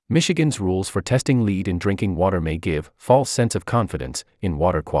Michigan's rules for testing lead in drinking water may give false sense of confidence in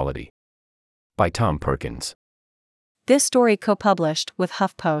water quality. By Tom Perkins. This story co-published with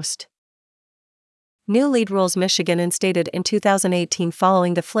HuffPost. New lead rules Michigan instated in 2018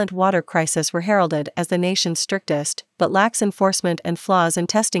 following the Flint water crisis were heralded as the nation's strictest, but lax enforcement and flaws in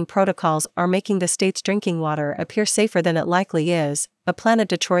testing protocols are making the state's drinking water appear safer than it likely is, a Planet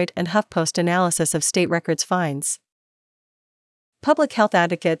Detroit and HuffPost analysis of state records finds. Public health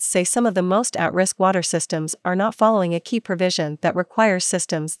advocates say some of the most at-risk water systems are not following a key provision that requires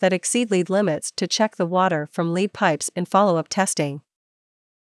systems that exceed lead limits to check the water from lead pipes in follow-up testing.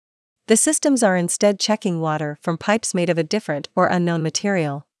 The systems are instead checking water from pipes made of a different or unknown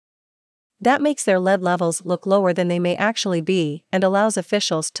material. That makes their lead levels look lower than they may actually be and allows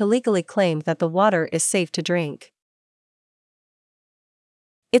officials to legally claim that the water is safe to drink.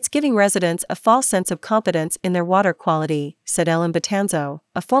 It's giving residents a false sense of confidence in their water quality, said Ellen Batanzo,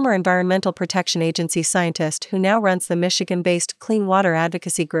 a former Environmental Protection Agency scientist who now runs the Michigan-based clean water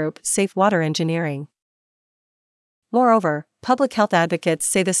advocacy group Safe Water Engineering. Moreover, public health advocates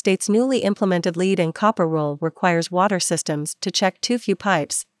say the state's newly implemented lead and copper rule requires water systems to check too few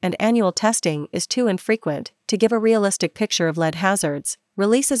pipes, and annual testing is too infrequent to give a realistic picture of lead hazards.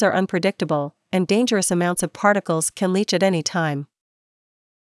 Releases are unpredictable, and dangerous amounts of particles can leach at any time.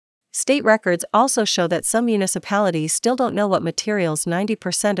 State records also show that some municipalities still don't know what materials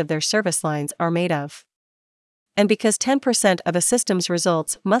 90% of their service lines are made of. And because 10% of a system's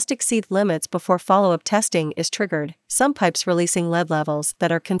results must exceed limits before follow-up testing is triggered, some pipes releasing lead levels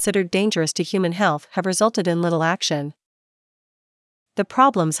that are considered dangerous to human health have resulted in little action. The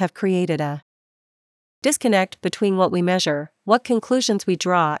problems have created a disconnect between what we measure, what conclusions we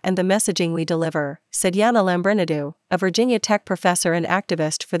draw, and the messaging we deliver, said Yana Lambrinidou, a Virginia Tech professor and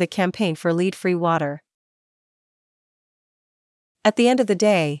activist for the Campaign for Lead-Free Water. At the end of the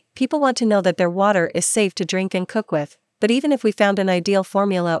day, people want to know that their water is safe to drink and cook with, but even if we found an ideal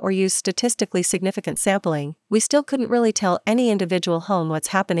formula or used statistically significant sampling, we still couldn't really tell any individual home what's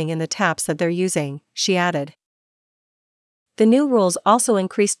happening in the taps that they're using, she added. The new rules also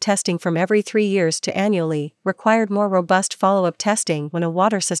increased testing from every 3 years to annually, required more robust follow-up testing when a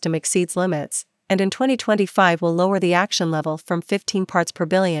water system exceeds limits, and in 2025 will lower the action level from 15 parts per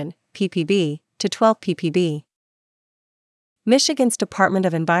billion, ppb, to 12 ppb. Michigan's Department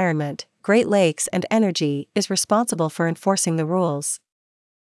of Environment, Great Lakes and Energy is responsible for enforcing the rules.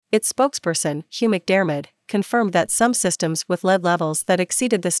 Its spokesperson, Hugh McDermott, confirmed that some systems with lead levels that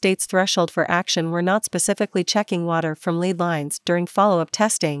exceeded the state's threshold for action were not specifically checking water from lead lines during follow-up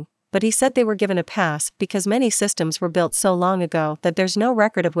testing, but he said they were given a pass because many systems were built so long ago that there's no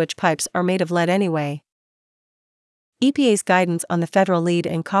record of which pipes are made of lead anyway. EPA's guidance on the federal lead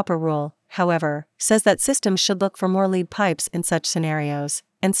and copper rule, however, says that systems should look for more lead pipes in such scenarios,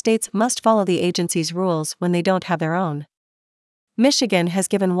 and states must follow the agency's rules when they don't have their own. Michigan has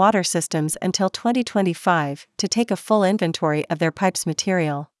given water systems until 2025 to take a full inventory of their pipes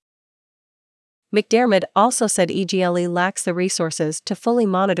material. McDermott also said EGLE lacks the resources to fully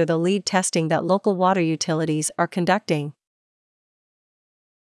monitor the lead testing that local water utilities are conducting.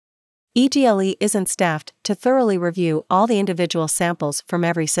 EGLE isn't staffed to thoroughly review all the individual samples from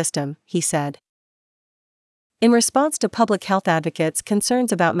every system, he said. In response to public health advocates'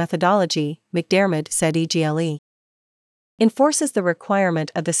 concerns about methodology, McDermott said EGLE enforces the requirement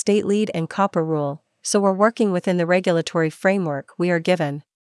of the state lead and copper rule, so we're working within the regulatory framework we are given.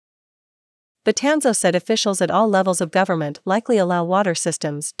 Batanzo said officials at all levels of government likely allow water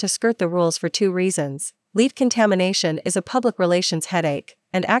systems to skirt the rules for 2 reasons. Lead contamination is a public relations headache,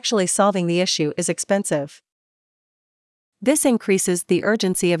 and actually solving the issue is expensive. This increases the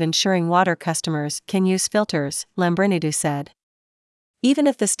urgency of ensuring water customers can use filters, Lambrinidou said. Even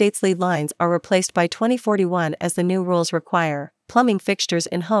if the state's lead lines are replaced by 2041 as the new rules require, plumbing fixtures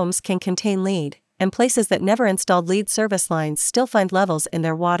in homes can contain lead, and places that never installed lead service lines still find levels in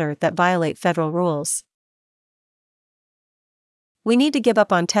their water that violate federal rules. We need to give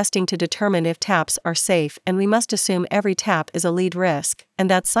up on testing to determine if taps are safe, and we must assume every tap is a lead risk, and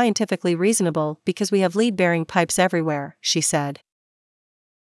that's scientifically reasonable because we have lead-bearing pipes everywhere, she said.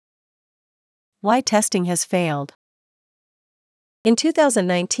 Why testing has failed. In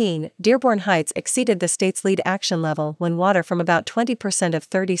 2019, Dearborn Heights exceeded the state's lead action level when water from about 20% of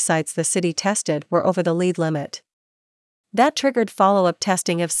 30 sites the city tested were over the lead limit. That triggered follow-up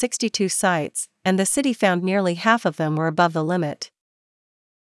testing of 62 sites, and the city found nearly half of them were above the limit.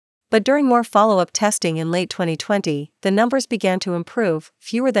 But during more follow-up testing in late 2020, the numbers began to improve,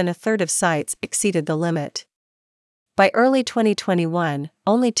 fewer than a third of sites exceeded the limit. By early 2021,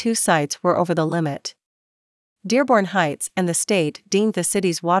 only 2 sites were over the limit. Dearborn Heights and the state deemed the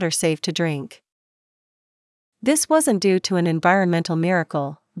city's water safe to drink. This wasn't due to an environmental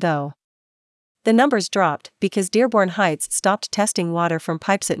miracle, though. The numbers dropped because Dearborn Heights stopped testing water from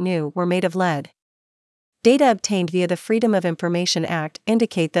pipes it knew were made of lead. Data obtained via the Freedom of Information Act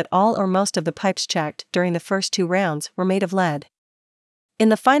indicate that all or most of the pipes checked during the first 2 rounds were made of lead. In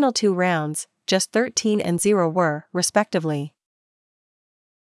the final 2 rounds, just 13 and 0 were, respectively.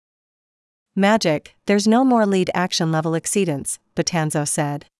 Magic, there's no more lead action level exceedance, Batanzo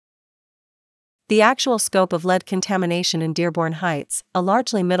said. The actual scope of lead contamination in Dearborn Heights, a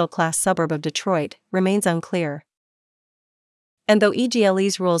largely middle-class suburb of Detroit, remains unclear. And though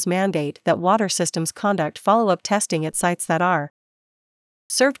EGLE's rules mandate that water systems conduct follow-up testing at sites that are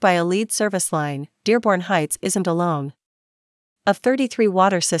served by a lead service line, Dearborn Heights isn't alone. Of 33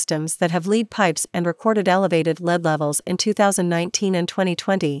 water systems that have lead pipes and recorded elevated lead levels in 2019 and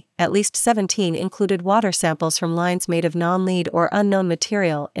 2020, at least 17 included water samples from lines made of non-lead or unknown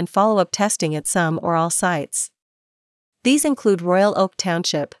material in follow-up testing at some or all sites. These include Royal Oak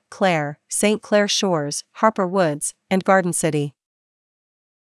Township, Clare, St. Clair Shores, Harper Woods, and Garden City.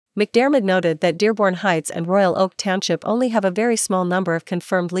 McDermott noted that Dearborn Heights and Royal Oak Township only have a very small number of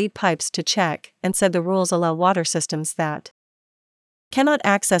confirmed lead pipes to check, and said the rules allow water systems that cannot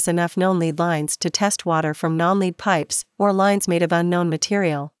access enough known lead lines to test water from non-lead pipes or lines made of unknown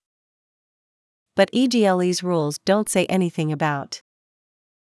material. But EGLE's rules don't say anything about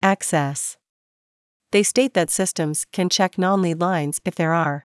access. They state that systems can check non-lead lines if there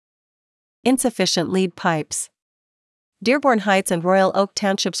are insufficient lead pipes. Dearborn Heights and Royal Oak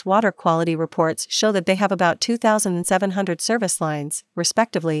Township's water quality reports show that they have about 2,700 service lines,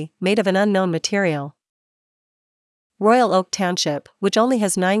 respectively, made of an unknown material. Royal Oak Township, which only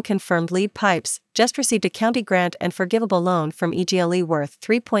has 9 confirmed lead pipes, just received a county grant and forgivable loan from EGLE worth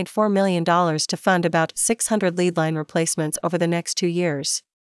 $3.4 million to fund about 600 lead line replacements over the next 2 years.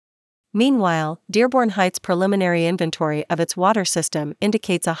 Meanwhile, Dearborn Heights' preliminary inventory of its water system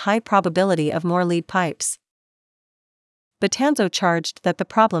indicates a high probability of more lead pipes. Batanzo charged that the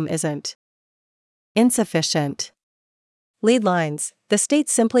problem isn't insufficient lead lines. The state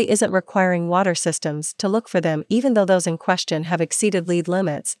simply isn't requiring water systems to look for them, even though those in question have exceeded lead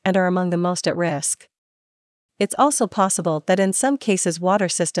limits and are among the most at risk. It's also possible that in some cases water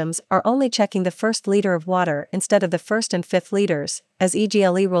systems are only checking the first liter of water instead of the first and fifth liters, as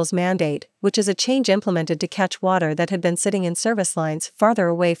EGLE rules mandate, which is a change implemented to catch water that had been sitting in service lines farther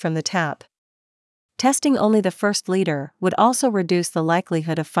away from the tap. Testing only the first liter would also reduce the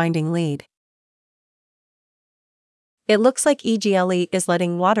likelihood of finding lead. It looks like EGLE is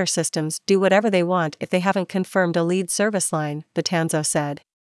letting water systems do whatever they want if they haven't confirmed a lead service line, Batanzo said.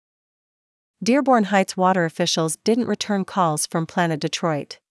 Dearborn Heights water officials didn't return calls from Planet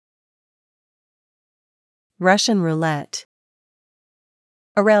Detroit. Russian roulette.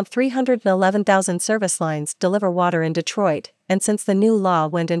 Around 311,000 service lines deliver water in Detroit, and since the new law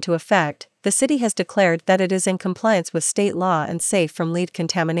went into effect, the city has declared that it is in compliance with state law and safe from lead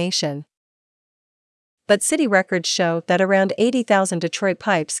contamination. But city records show that around 80,000 Detroit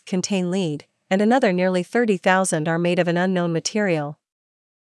pipes contain lead, and another nearly 30,000 are made of an unknown material.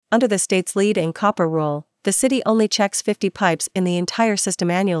 Under the state's lead and copper rule, the city only checks 50 pipes in the entire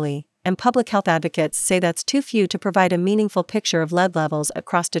system annually, and public health advocates say that's too few to provide a meaningful picture of lead levels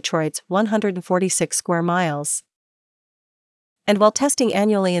across Detroit's 146 square miles. And while testing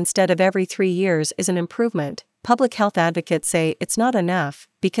annually instead of every 3 years is an improvement, public health advocates say it's not enough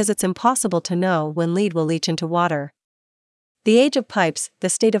because it's impossible to know when lead will leach into water. The age of pipes, the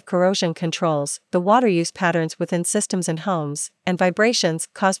state of corrosion controls, the water use patterns within systems and homes, and vibrations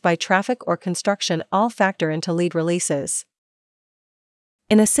caused by traffic or construction all factor into lead releases.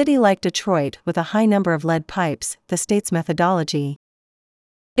 In a city like Detroit with a high number of lead pipes, the state's methodology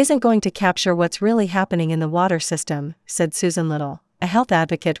isn't going to capture what's really happening in the water system, said Susan Little, a health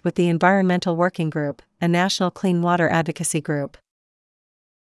advocate with the Environmental Working Group, a national clean water advocacy group.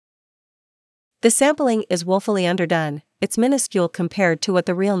 The sampling is woefully underdone, it's minuscule compared to what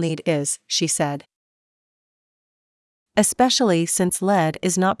the real need is, she said. Especially since lead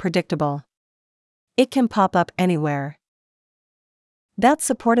is not predictable. It can pop up anywhere. That's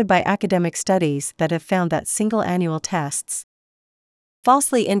supported by academic studies that have found that single annual tests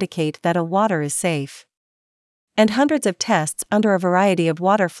falsely indicate that a water is safe. And hundreds of tests under a variety of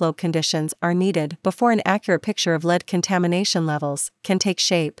water flow conditions are needed before an accurate picture of lead contamination levels can take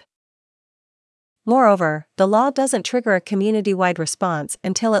shape. Moreover, the law doesn't trigger a community-wide response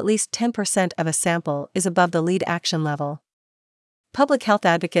until at least 10% of a sample is above the lead action level. Public health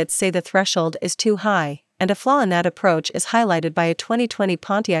advocates say the threshold is too high, and a flaw in that approach is highlighted by a 2020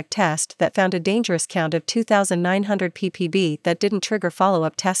 Pontiac test that found a dangerous count of 2,900 ppb that didn't trigger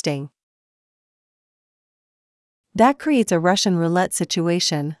follow-up testing. That creates a Russian roulette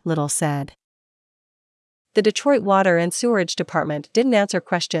situation, Little said. The Detroit Water and Sewerage Department didn't answer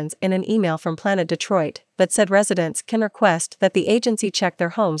questions in an email from Planet Detroit, but said residents can request that the agency check their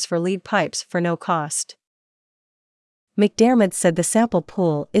homes for lead pipes for no cost. McDermott said the sample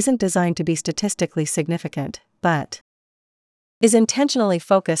pool isn't designed to be statistically significant, but is intentionally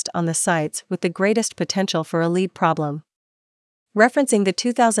focused on the sites with the greatest potential for a lead problem. Referencing the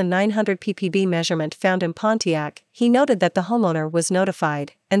 2,900 ppb measurement found in Pontiac, he noted that the homeowner was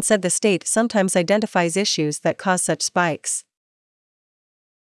notified, and said the state sometimes identifies issues that cause such spikes.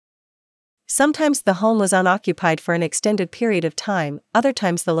 Sometimes the home was unoccupied for an extended period of time, other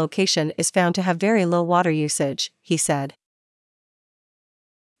times the location is found to have very low water usage, he said.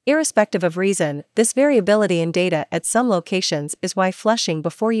 Irrespective of reason, this variability in data at some locations is why flushing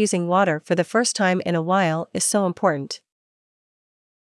before using water for the first time in a while is so important.